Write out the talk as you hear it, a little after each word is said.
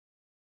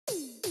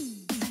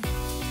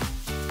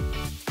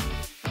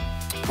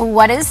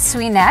What is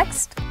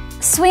SWENext?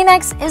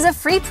 SWENext is a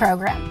free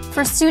program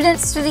for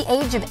students through the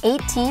age of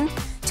 18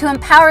 to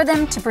empower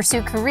them to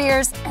pursue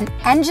careers in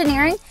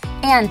engineering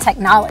and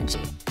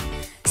technology.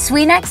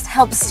 SWENext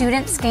helps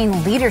students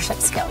gain leadership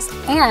skills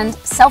and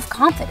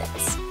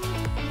self-confidence.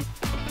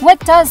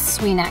 What does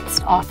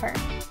SWENext offer?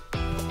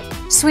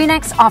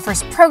 SWENext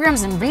offers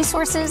programs and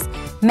resources,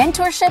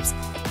 mentorships,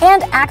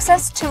 and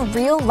access to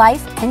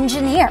real-life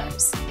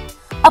engineers.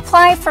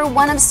 Apply for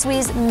one of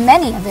SWE's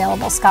many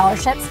available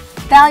scholarships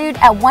valued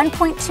at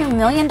 $1.2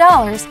 million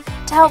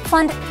to help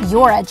fund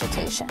your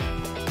education.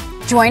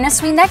 Join a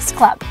SWENext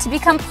club to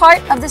become part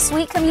of the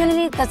SWE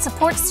community that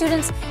supports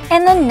students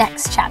in the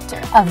next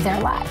chapter of their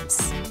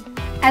lives.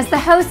 As the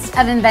host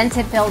of Invent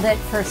It, Build It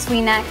for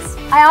SWENext,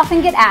 I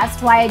often get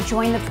asked why I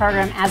joined the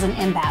program as an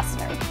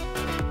ambassador.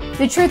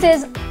 The truth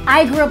is,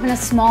 I grew up in a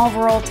small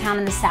rural town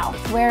in the South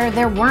where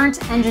there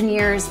weren't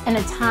engineers in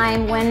a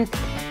time when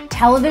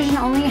television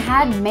only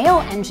had male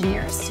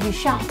engineers to be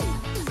shown.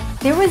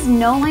 There was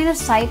no line of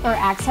sight or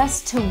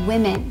access to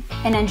women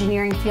in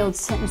engineering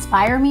fields to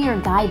inspire me or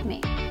guide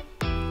me.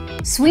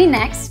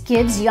 SWENext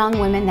gives young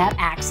women that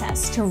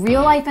access to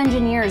real-life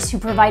engineers who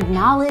provide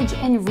knowledge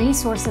and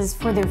resources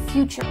for their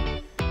future.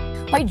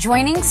 By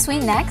joining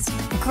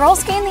SWENext,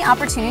 girls gain the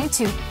opportunity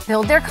to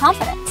build their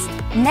confidence,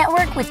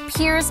 network with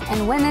peers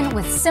and women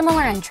with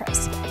similar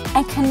interests,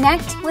 and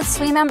connect with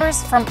SWE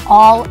members from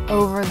all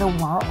over the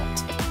world.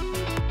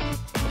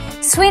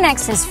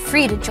 SWENext is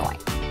free to join.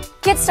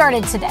 Get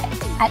started today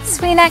at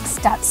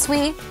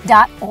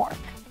swenext.swe.org.